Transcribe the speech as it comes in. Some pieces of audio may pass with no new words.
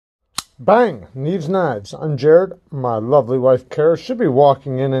Bang! Neeves Knives. I'm Jared. My lovely wife, Kara, should be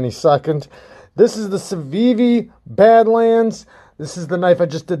walking in any second. This is the Civivi Badlands. This is the knife I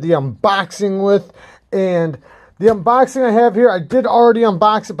just did the unboxing with. And the unboxing I have here, I did already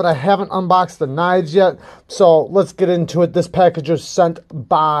unbox it, but I haven't unboxed the knives yet. So let's get into it. This package was sent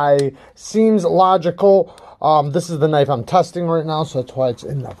by Seems Logical. This is the knife I'm testing right now, so that's why it's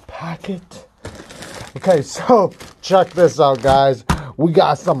in the packet. Okay, so check this out, guys. We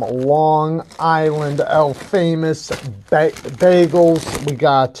got some Long Island El Famous bagels. We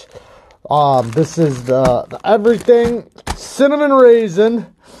got, this is the everything, cinnamon raisin.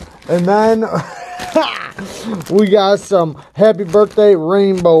 And then we got some happy birthday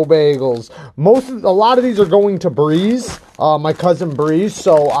rainbow bagels. A lot of these are going to Breeze, my cousin Breeze.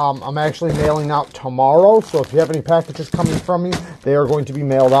 So I'm actually mailing out tomorrow. So if you have any packages coming from me, they are going to be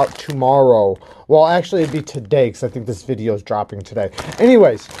mailed out tomorrow. Well, actually, it'd be today because I think this video is dropping today.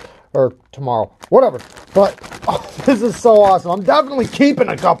 Anyways, or tomorrow, whatever. But this is so awesome. I'm definitely keeping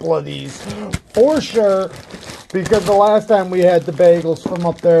a couple of these for sure, because the last time we had the bagels from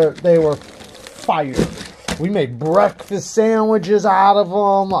up there, they were fire. We made breakfast sandwiches out of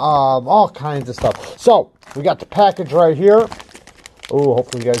them, all kinds of stuff. So we got the package right here. Oh,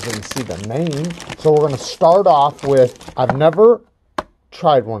 hopefully you guys didn't see the name. So we're going to start off with, I've never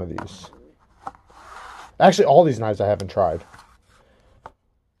tried one of these. Actually, all these knives I haven't tried.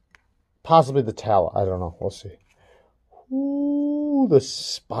 Possibly the Tala. I don't know. We'll see. Ooh, the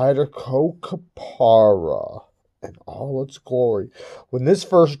Spyderco Capara in all its glory. When this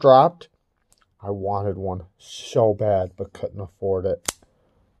first dropped, I wanted one so bad, but couldn't afford it.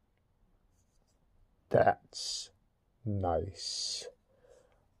 That's nice.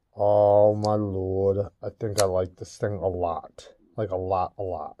 Oh, my Lord. I think I like this thing a lot. Like a lot.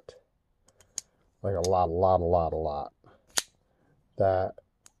 Like a lot. That,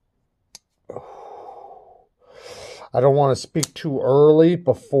 I don't want to speak too early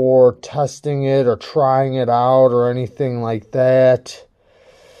before testing it or trying it out or anything like that.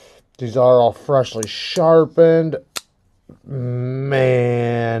 These are all freshly sharpened.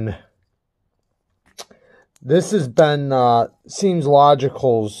 Man. This has been, Seems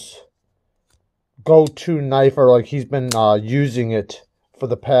Logical's go-to knife, or like he's been using it for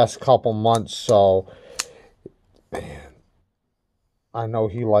the past couple months, so man, I know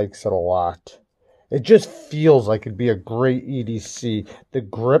he likes it a lot. It just feels like it'd be a great EDC. The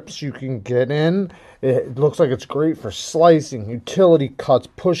grips you can get in, it looks like it's great for slicing, utility cuts,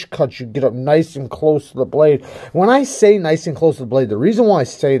 push cuts. You get up nice and close to the blade. When I say nice and close to the blade, the reason why I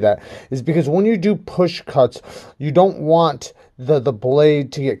say that is because when you do push cuts, you don't want the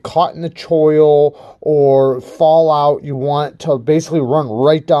blade to get caught in the choil or fall out. You want to basically run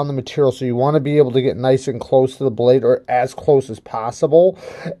right down the material, so you want to be able to get nice and close to the blade, or as close as possible,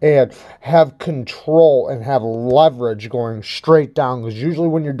 and have control and have leverage going straight down, because usually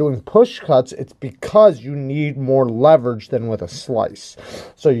when you're doing push cuts, it's because you need more leverage than with a slice.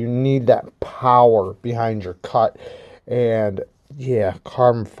 So you need that power behind your cut. And yeah,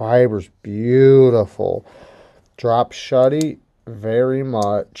 carbon fiber's beautiful. Drop shutty, very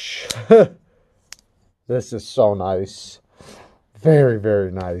much. This is so nice. Very,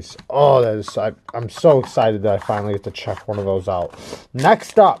 very nice. Oh, that is, I'm so excited that I finally get to check one of those out.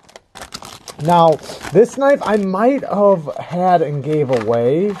 Next up. Now, this knife I might have had and gave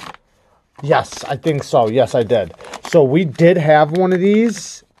away. Yes, I think so. Yes, I did. So we did have one of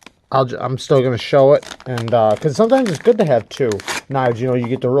these. I'm still going to show it, and because sometimes it's good to have two knives, you know, you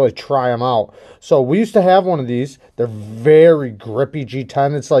get to really try them out. So we used to have one of these. They're very grippy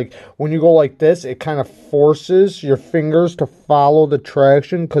G10. It's like when you go like this, it kind of forces your fingers to follow the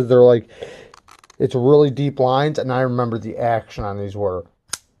traction, because they're like, it's really deep lines, and I remember the action on these were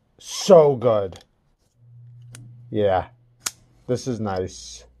so good. Yeah, this is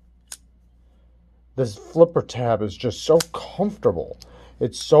nice. This flipper tab is just so comfortable.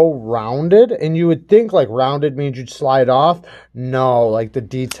 It's so rounded, and you would think like rounded means you'd slide off. No, like the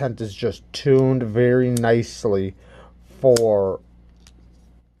detent is just tuned very nicely for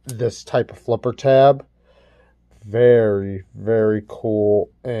this type of flipper tab. Very, very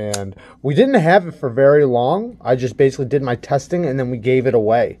cool. And we didn't have it for very long. I just basically did my testing and then we gave it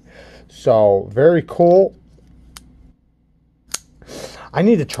away. So very cool. I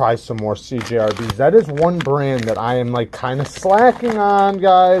need to try some more CJRBs. That is one brand that I am like kind of slacking on,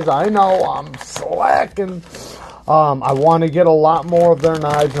 guys. I know I'm slacking. I want to get a lot more of their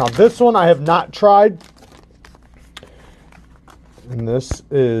knives. Now this one I have not tried. And this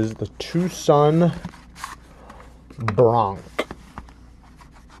is the Twosun Bronc.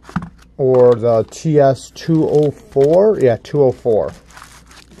 Or the TS204. Yeah, 204.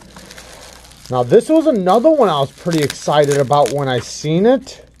 Now, this was another one I was pretty excited about when I seen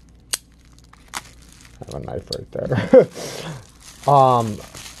it. I have a knife right there.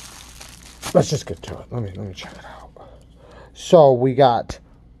 Let's just get to it. Let me check it out. So we got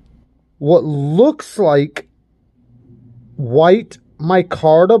what looks like white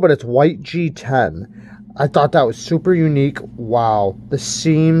micarta, but it's white G10. I thought that was super unique. Wow, the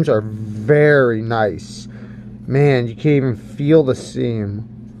seams are very nice. Man, you can't even feel the seam.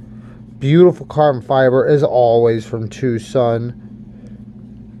 Beautiful carbon fiber, as always, from Twosun.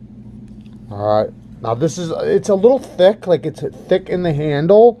 Alright, now this is, it's a little thick, like it's thick in the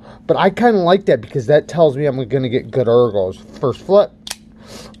handle, but I kind of like that because that tells me I'm going to get good ergos. First flip.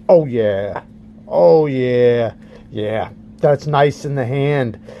 Oh yeah. Oh yeah. Yeah, that's nice in the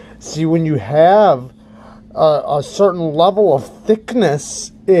hand. See, when you have a certain level of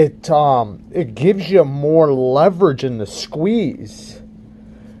thickness, it gives you more leverage in the squeeze.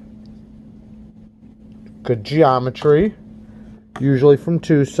 Good geometry, usually from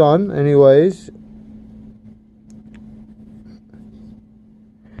Twosun anyways.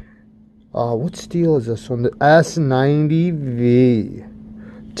 What steel is this one? The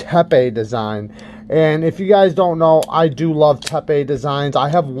S90V Tepe design. And if you guys don't know, I do love Tepe designs. I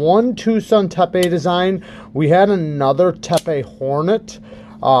have one Twosun Tepe design. We had another Tepe Hornet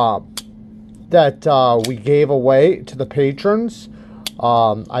that we gave away to the patrons.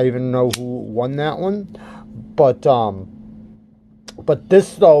 I even know who won that one. But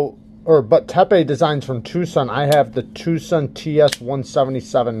this though, but Tepe designs from Twosun. I have the Twosun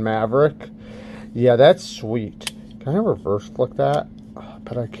TS177 Maverick. Yeah, that's sweet. Can I reverse flick that? Oh,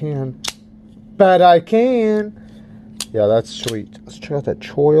 bet I can. Bet I can. Yeah, that's sweet. Let's check out that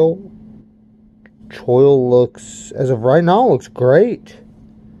choil. Choil looks, as of right now, looks great.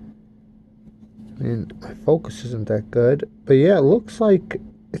 I mean, my focus isn't that good. But yeah, it looks like,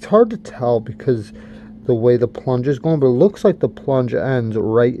 it's hard to tell because the way the plunge is going, but it looks like the plunge ends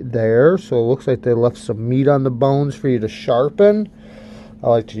right there. So it looks like they left some meat on the bones for you to sharpen. I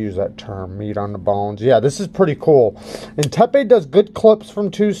like to use that term, meat on the bones. Yeah, this is pretty cool. And Tepe does good clips from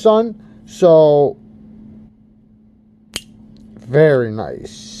Twosun. So, very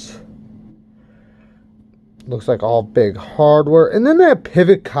nice. Looks like all big hardware. And then that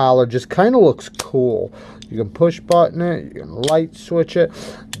pivot collar just kind of looks cool. You can push button it. You can light switch it.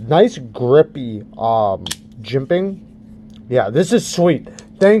 Nice grippy jimping. Yeah, this is sweet.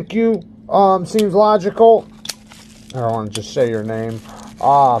 Thank you. Seems logical. I don't want to just say your name.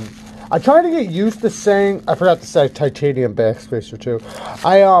 I try to get used to saying, I forgot to say titanium backspacer too.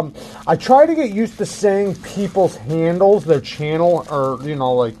 I try to get used to saying people's handles, their channel, or you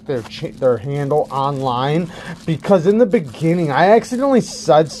know, like their handle online, because in the beginning I accidentally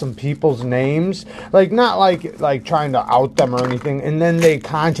said some people's names, like not like trying to out them or anything, and then they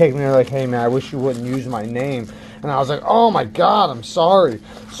contact me, they're like, hey man, I wish you wouldn't use my name. And I was like, oh my God, I'm sorry.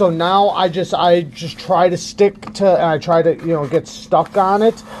 So now I just try to stick to, and I try to, you know, get stuck on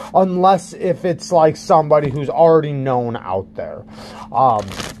it, unless if it's like somebody who's already known out there.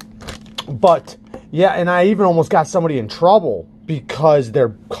 But yeah, and I even almost got somebody in trouble because their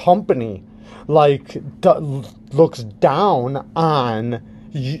company like looks down on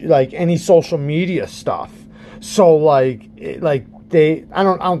like any social media stuff. So like I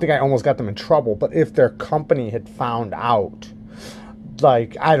don't think I almost got them in trouble, but if their company had found out,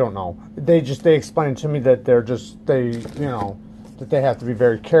 like, I don't know, they explained to me that that they have to be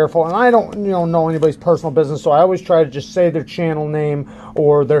very careful, and I don't, know anybody's personal business, so I always try to just say their channel name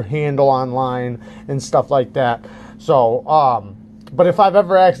or their handle online and stuff like that. So, but if I've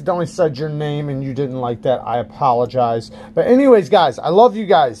ever accidentally said your name and you didn't like that, I apologize. But anyways, guys, I love you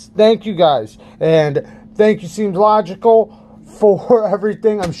guys. Thank you guys, and thank you seems logical for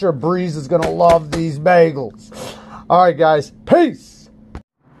everything. I'm sure Breeze is going to love these bagels. All right, guys. Peace.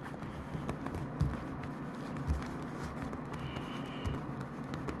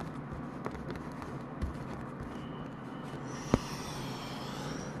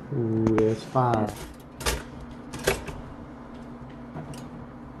 Ooh, that's fire.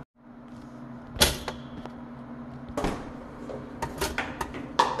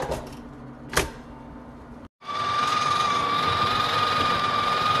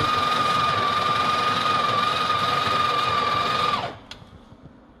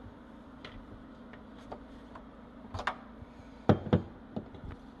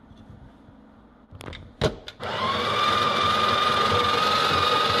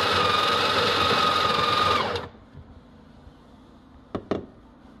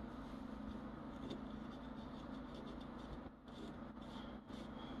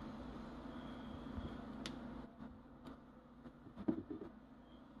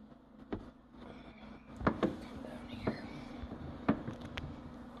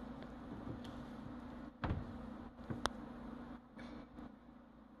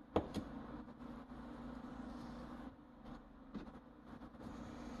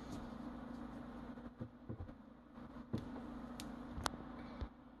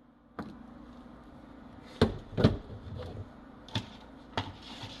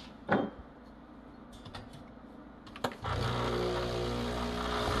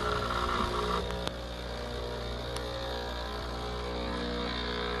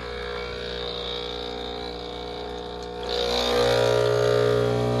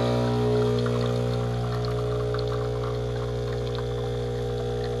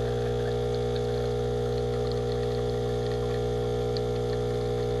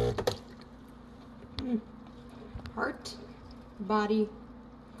 body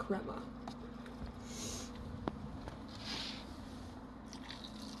crema.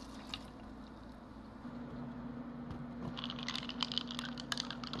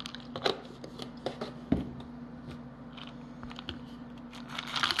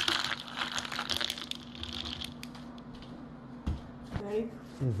 Ready?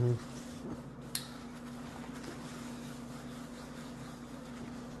 Mm-hmm.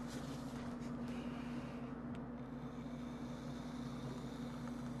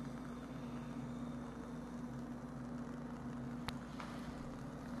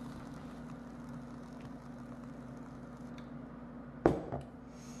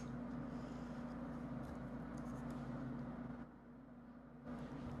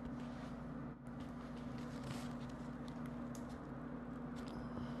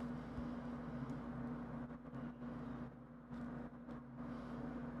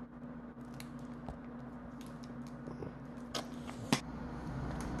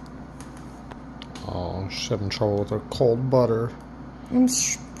 Oh, she's having trouble with her cold butter. I'm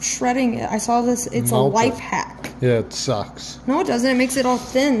shredding it. I saw this. It's Melt a life it. hack. Yeah, it sucks. No, it doesn't. It makes it all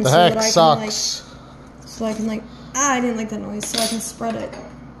thin. The so heck that I sucks. Can, so I can like, I didn't like that noise. So I can spread it.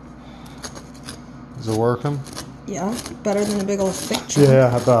 Is it working? Yeah, better than a big old thick chunk.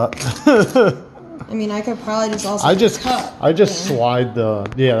 Yeah, I bet. I mean, I could probably just also I just cut. slide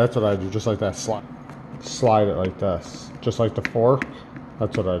the, yeah, that's what I do, just like that, slide it like this, just like the fork.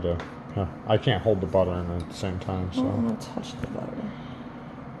 That's what I do. Yeah, I can't hold the butter in at the same time, so. I don't want to touch the butter.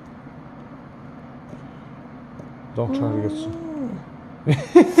 Don't try to get some.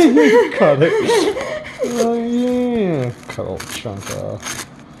 Cut it. Oh yeah, cut a little chunk off.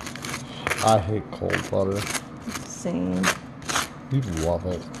 I hate cold butter. Same. You love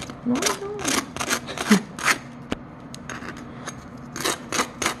it. No, I don't.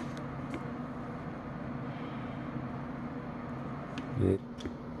 Yeah.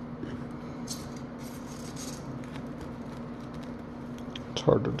 It's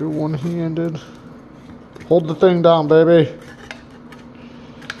hard to do one-handed. Hold the thing down, baby.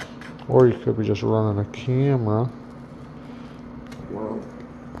 Or you could be just running a camera. Whoa.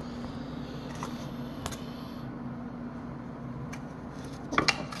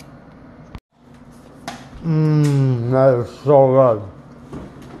 That is so good.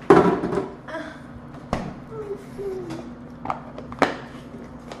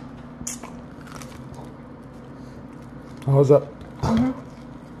 How's that?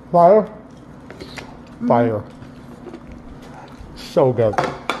 Fire? Fire. So good.